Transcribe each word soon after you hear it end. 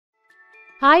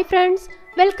Hi friends,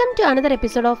 welcome to another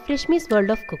episode of Rishmi's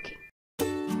World of Cooking.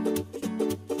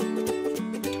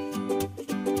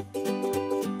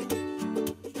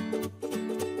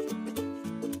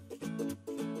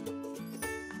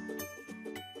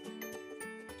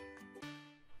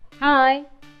 Hi,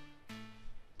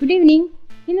 good evening.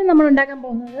 ഇന്ന് നമ്മൾ ഉണ്ടാക്കാൻ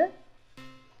പോകുന്നത്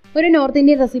ഒരു നോർത്ത്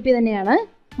ഇന്ത്യൻ റെസിപ്പി തന്നെയാണ്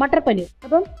മട്ടർ പനീർ.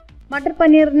 അപ്പം മട്ടർ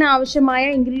പനീറിന്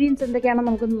ആവശ്യമായ ഇൻഗ്രീഡിയൻസ് എന്തൊക്കെയാണെന്ന്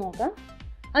നമുക്കൊന്ന് നോക്കാം.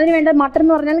 അതിന് വേണ്ട മട്ടർ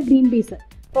എന്ന് പറഞ്ഞാൽ green peas,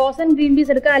 frozen green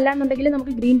peas എടുക്കുക. അല്ലാന്നുണ്ടെങ്കിൽ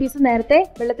നമുക്ക് ഗ്രീൻ പീസ് നേരത്തെ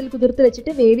വെള്ളത്തിൽ കുതിർത്ത്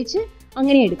വെച്ചിട്ട് വേവിച്ച്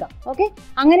അങ്ങനെ എടുക്കാം. ഓക്കെ,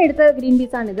 അങ്ങനെ എടുത്ത ഗ്രീൻ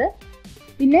പീസാണിത്.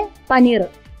 പിന്നെ പനീർ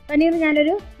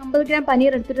ഞാനൊരു 50 ഗ്രാം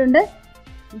പനീർ എടുത്തിട്ടുണ്ട്.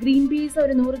 ഗ്രീൻ പീസ്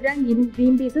ഒരു 100 ഗ്രാം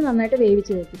ഗ്രീൻ പീസ് നന്നായിട്ട്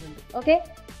വേവിച്ച് വെച്ചിട്ടുണ്ട്. ഓക്കെ,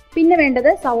 പിന്നെ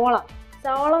വേണ്ടത് സവോള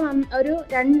ഒരു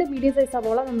 2 മീഡിയം സൈസ്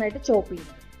സവോള നന്നായിട്ട് ചോപ്പ്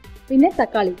ചെയ്തു. പിന്നെ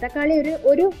തക്കാളി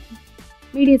ഒരു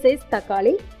മീഡിയം സൈസ്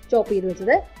തക്കാളി ചോപ്പ് ചെയ്ത്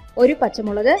വെച്ചത്, ഒരു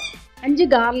പച്ചമുളക്, 5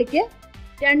 ഗാർലിക്ക്,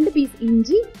 2 പീസ്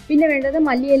ഇഞ്ചി. പിന്നെ വേണ്ടത്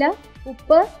മല്ലിയില,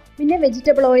 ഉപ്പ്, പിന്നെ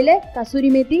വെജിറ്റബിൾ ഓയിൽ, കസൂരി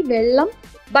മേത്തി, വെള്ളം,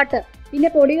 ബട്ടർ. പിന്നെ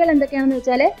പൊടികൾ എന്തൊക്കെയാണെന്ന്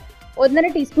വെച്ചാൽ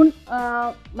 1.5 ടീസ്പൂൺ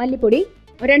മല്ലിപ്പൊടി,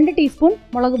 2 ടീസ്പൂൺ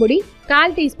മുളക് പൊടി,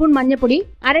 1/4 ടീസ്പൂൺ മഞ്ഞൾപ്പൊടി,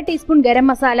 1/2 ടീസ്പൂൺ ഗരം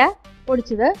മസാല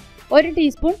പൊടിച്ചത്, 1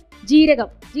 ടീസ്പൂൺ ജീരകം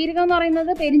എന്ന്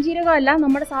പറയുന്നത് പെരുംജീരകം അല്ല,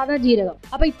 നമ്മുടെ സാധാ ജീരകം.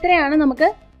 അപ്പോൾ ഇത്രയാണ് നമുക്ക്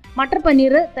മട്ടർ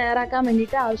പനീർ തയ്യാറാക്കാൻ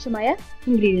വേണ്ടിയിട്ട് ആവശ്യമായ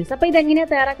ഇൻഗ്രീഡിയൻസ്. അപ്പോൾ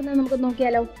ഇതെങ്ങനെയാണ് തയ്യാറാക്കുന്നത് നമുക്ക്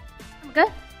നോക്കിയാലോ. നമുക്ക്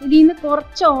ഇതിൽ നിന്ന്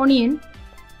കുറച്ച് ഓണിയൻ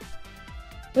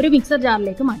ഒരു മിക്സർ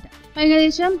ജാറിലേക്ക് മാറ്റാം.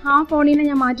 ഏകദേശം ഹാഫ് ഓണിയനെ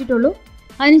ഞാൻ മാറ്റിയിട്ടുള്ളൂ.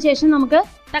 അതിനുശേഷം നമുക്ക്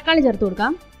തക്കാളി ചേർത്ത്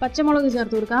കൊടുക്കാം, പച്ചമുളക്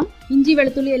ചേർത്ത് കൊടുക്കാം, ഇഞ്ചി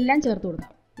വെളുത്തുള്ളി എല്ലാം ചേർത്ത്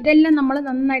കൊടുക്കാം. ഇതെല്ലാം നമ്മൾ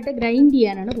നന്നായിട്ട് ഗ്രൈൻഡ്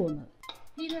ചെയ്യാനാണ് പോകുന്നത്.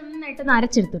 ഇത് നന്നായിട്ട്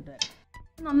അരച്ചെടുത്തിട്ട് വരാം.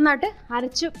 നന്നായിട്ട്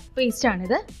അരച്ച്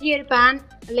പേസ്റ്റാണിത്. ഈ ഒരു പാൻ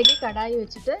അല്ലെങ്കിൽ കടായി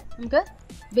വെച്ചിട്ട് നമുക്ക്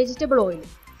വെജിറ്റബിൾ ഓയിൽ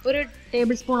ഒരു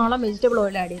ടേബിൾ സ്പൂണോളം വെജിറ്റബിൾ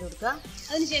ഓയിൽ ആഡ് ചെയ്ത് കൊടുക്കുക.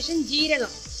 അതിനുശേഷം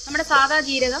ജീരകം, നമ്മുടെ സാധാ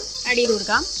ജീരകം ആഡ് ചെയ്ത്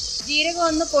കൊടുക്കാം. ജീരകം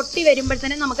ഒന്ന് പൊട്ടി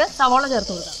വരുമ്പോഴത്തേനും നമുക്ക് സവോള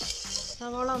ചേർത്ത് കൊടുക്കാം.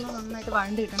 സവോള ഒന്ന് നന്നായിട്ട്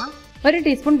വഴണ്ട് കിട്ടണം. 1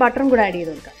 ടീസ്പൂൺ ബട്ടറും കൂടെ ആഡ് ചെയ്ത്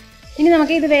കൊടുക്കാം. ഇനി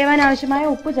നമുക്ക് ഇത് വേവാൻ ആവശ്യമായ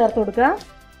ഉപ്പ് ചേർത്ത് കൊടുക്കുക.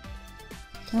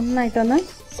 നന്നായിട്ടൊന്ന്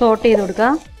സോട്ട് ചെയ്ത് കൊടുക്കുക.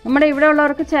 നമ്മുടെ ഇവിടെ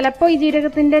ഉള്ളവർക്ക് ചിലപ്പോൾ ഈ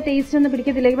ജീരകത്തിൻ്റെ ടേസ്റ്റ് ഒന്നും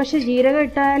പിടിക്കത്തില്ല, പക്ഷേ ജീരകം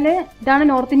ഇട്ടാൽ ഇതാണ്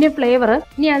നോർത്ത് ഇന്ത്യൻ ഫ്ലേവർ.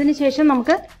 ഇനി അതിനുശേഷം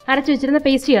നമുക്ക് അരച്ച് വെച്ചിരുന്ന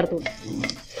പേസ്റ്റ് ചേർത്ത് കൊടുക്കും.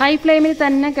 ഹൈ ഫ്ലെയിമിൽ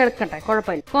തന്നെ കിടക്കട്ടെ,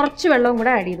 കുഴപ്പമില്ല. കുറച്ച് വെള്ളവും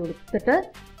കൂടെ ആഡ് ചെയ്ത് കൊടുത്തിട്ട്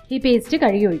ഈ പേസ്റ്റ്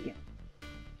കഴുകി ഒഴിക്കാം.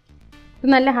 ഇത്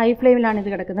നല്ല ഹൈ ഫ്ലെയിമിലാണ് ഇത്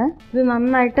കിടക്കുന്നത്. ഇത്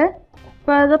നന്നായിട്ട്,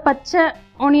 ഇപ്പോൾ അത് പച്ച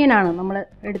ഓണിയനാണ് നമ്മൾ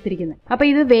എടുത്തിരിക്കുന്നത്. അപ്പോൾ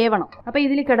ഇത് വേവണം. അപ്പോൾ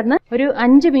ഇതിൽ കിടന്ന് ഒരു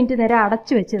 5 മിനിറ്റ് നേരം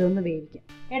അടച്ചു വെച്ച് ഇതൊന്ന് വേവിക്കാം.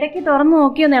 ഇടയ്ക്ക് തുറന്ന്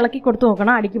നോക്കി ഒന്ന് ഇളക്കി കൊടുത്ത്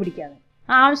നോക്കണം, അടിക്ക് പിടിക്കാതെ.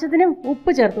 ആവശ്യത്തിന്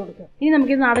ഉപ്പ് ചേർത്ത് കൊടുക്കുക. ഇനി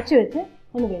നമുക്കിത് അടച്ചു വെച്ച്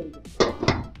ഒന്ന് വേവിക്കാം.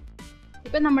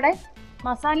 ഇപ്പം നമ്മുടെ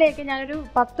മസാലയൊക്കെ ഞാനൊരു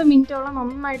 10 മിനിറ്റോളം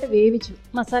നന്നായിട്ട് വേവിച്ചു.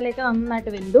 മസാലയൊക്കെ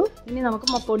നന്നായിട്ട് വെന്തു. ഇനി നമുക്ക്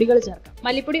പൊടികൾ ചേർക്കാം.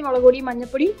 മല്ലിപ്പൊടി, മുളക് പൊടി,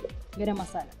 മഞ്ഞൾപ്പൊടി, ഗരം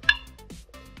മസാല.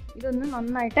 ഇതൊന്ന്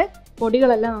നന്നായിട്ട്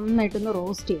പൊടികളെല്ലാം നന്നായിട്ടൊന്ന്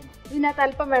റോസ്റ്റ് ചെയ്യണം. ഇതിനകത്ത്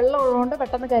അല്പം വെള്ളം ഉള്ളതുകൊണ്ട്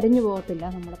പെട്ടെന്ന് കരിഞ്ഞു പോകത്തില്ല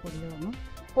നമ്മുടെ പൊടികളൊന്നും.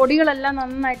 പൊടികളെല്ലാം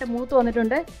നന്നായിട്ട് മൂത്ത്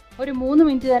വന്നിട്ടുണ്ട്. ഒരു 3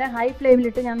 മിനിറ്റ് നേരം ഹൈ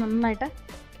ഫ്ലെയിമിലിട്ട് ഞാൻ നന്നായിട്ട്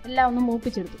എല്ലാം ഒന്ന്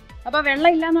മൂപ്പിച്ചെടുത്തു. അപ്പോൾ വെള്ളം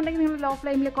ഇല്ലാന്നുണ്ടെങ്കിൽ നിങ്ങൾ ലോ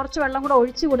ഫ്ലെയിമിൽ കുറച്ച് വെള്ളം കൂടെ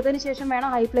ഒഴിച്ച് കൊടുത്തതിന് ശേഷം വേണം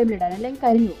ഹൈ ഫ്ലെയിമിലിടാൻ, അല്ലെങ്കിൽ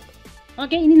കരിഞ്ഞു പോകും.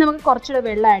 ഓക്കെ, ഇനി നമുക്ക് കുറച്ചുകൂടെ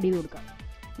വെള്ളം ആഡ് ചെയ്ത് കൊടുക്കാം.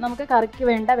 നമുക്ക് കറിക്ക്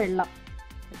വേണ്ട വെള്ളം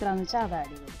എത്രയാണെന്ന് വെച്ചാൽ അത്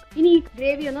ആഡ് ചെയ്ത് കൊടുക്കാം. ഇനി ഈ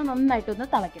ഗ്രേവി ഒന്ന് നന്നായിട്ടൊന്ന്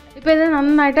തിളക്കട്ടെ. ഇപ്പോൾ ഇത്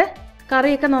നന്നായിട്ട്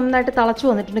കറിയൊക്കെ നന്നായിട്ട് തിളച്ചു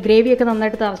വന്നിട്ടുണ്ട്, ഗ്രേവിയൊക്കെ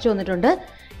നന്നായിട്ട് തിളച്ചു വന്നിട്ടുണ്ട്.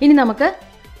 ഇനി നമുക്ക്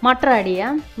മട്ടർ ആഡ്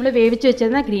ചെയ്യാം. നമ്മൾ വേവിച്ച്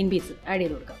വെച്ചിരുന്ന ഗ്രീൻ പീസ് ആഡ്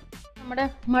ചെയ്ത് കൊടുക്കാം. നമ്മുടെ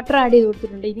മട്ടർ ആഡ് ചെയ്ത്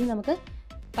കൊടുത്തിട്ടുണ്ട്. ഇനി നമുക്ക്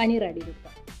പനീർ ആഡ് ചെയ്ത്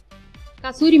കൊടുക്കാം.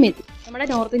 കസൂരി മേത്തി, നമ്മുടെ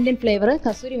north Indian flavour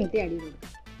kasuri methi add ചെയ്ത്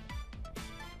കൊടുക്കാം.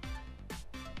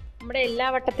 നമ്മുടെ എല്ലാ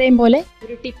വട്ടത്തെയും പോലെ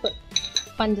ഒരു ടിപ്പ്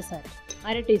പഞ്ചസാര,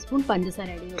 1/2 ടീസ്പൂൺ പഞ്ചസാര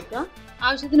ആഡ് ചെയ്ത് കൊടുക്കുക.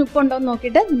 ആവശ്യത്തിന് ഉപ്പുണ്ടോ എന്ന്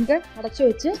നോക്കിയിട്ട് നമുക്ക് അടച്ചു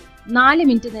വെച്ച് 4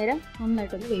 മിനിറ്റ് നേരം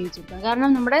നന്നായിട്ടൊന്ന് വേവിച്ചെടുക്കാം.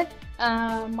 കാരണം നമ്മുടെ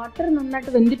മട്ടർ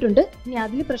നന്നായിട്ട് വെന്തിട്ടുണ്ട്. ഇനി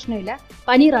അതിൽ പ്രശ്നമില്ല,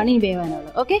 പനീറാണ് ഇനി വേവാനുള്ളത്.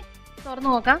 ഓക്കെ, തുറന്ന്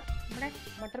നോക്കാം. നമ്മുടെ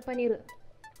മട്ടർ പനീർ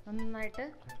നന്നായിട്ട്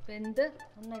വെന്ത്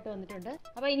നന്നായിട്ട് വന്നിട്ടുണ്ട്.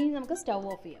 അപ്പോൾ ഇനി നമുക്ക് സ്റ്റൗ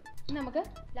ഓഫ് ചെയ്യാം. ഇനി നമുക്ക്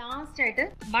ലാസ്റ്റായിട്ട്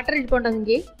ബട്ടർ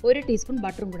ഇരിപ്പുണ്ടെങ്കിൽ 1 ടീസ്പൂൺ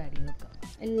ബട്ടറും കൂടെ ആഡ് ചെയ്ത് നോക്കാം.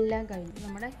 എല്ലാം കഴിഞ്ഞ്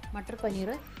നമ്മുടെ മട്ടർ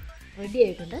പനീർ റെഡി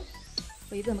ആയിട്ടുണ്ട്.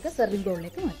 അപ്പോൾ ഇത് നമുക്ക് സെർവിങ്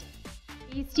ബൗളിലേക്ക് മാറ്റാം.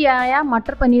 ഈസിയായ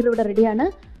മട്ടർ പനീർ ഇവിടെ റെഡിയാണ്.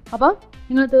 അപ്പോൾ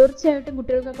നിങ്ങൾ തീർച്ചയായിട്ടും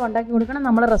കുട്ടികൾക്കൊക്കെ ഉണ്ടാക്കി കൊടുക്കണം.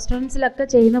 നമ്മൾ റെസ്റ്റോറൻറ്റ്സിലൊക്കെ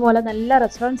ചെയ്യുന്ന പോലെ നല്ല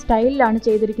റെസ്റ്റോറൻറ്റ് സ്റ്റൈലിലാണ്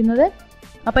ചെയ്തിരിക്കുന്നത്.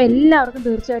 അപ്പോൾ എല്ലാവർക്കും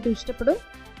തീർച്ചയായിട്ടും ഇഷ്ടപ്പെടും.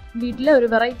 വീട്ടിലെ ഒരു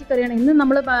വെറൈറ്റി കറിയാണ്. ഇന്ന്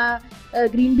നമ്മൾ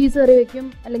ഗ്രീൻ പീസ് കറി വയ്ക്കും,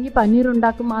 അല്ലെങ്കിൽ പനീർ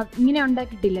ഉണ്ടാക്കും, ഇങ്ങനെ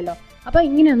ഉണ്ടാക്കിയിട്ടില്ലല്ലോ. അപ്പോൾ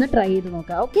ഇങ്ങനെ ഒന്ന് ട്രൈ ചെയ്ത്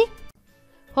നോക്കാം. Okay,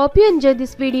 Hope you enjoyed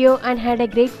this video and had a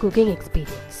great cooking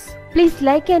experience. Please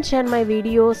like and share my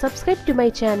video, subscribe to my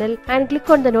channel and click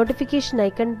on the notification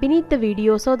icon beneath the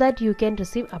video so that you can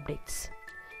receive updates.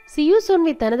 See you soon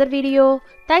with another video.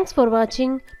 Thanks for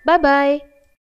watching. Bye bye.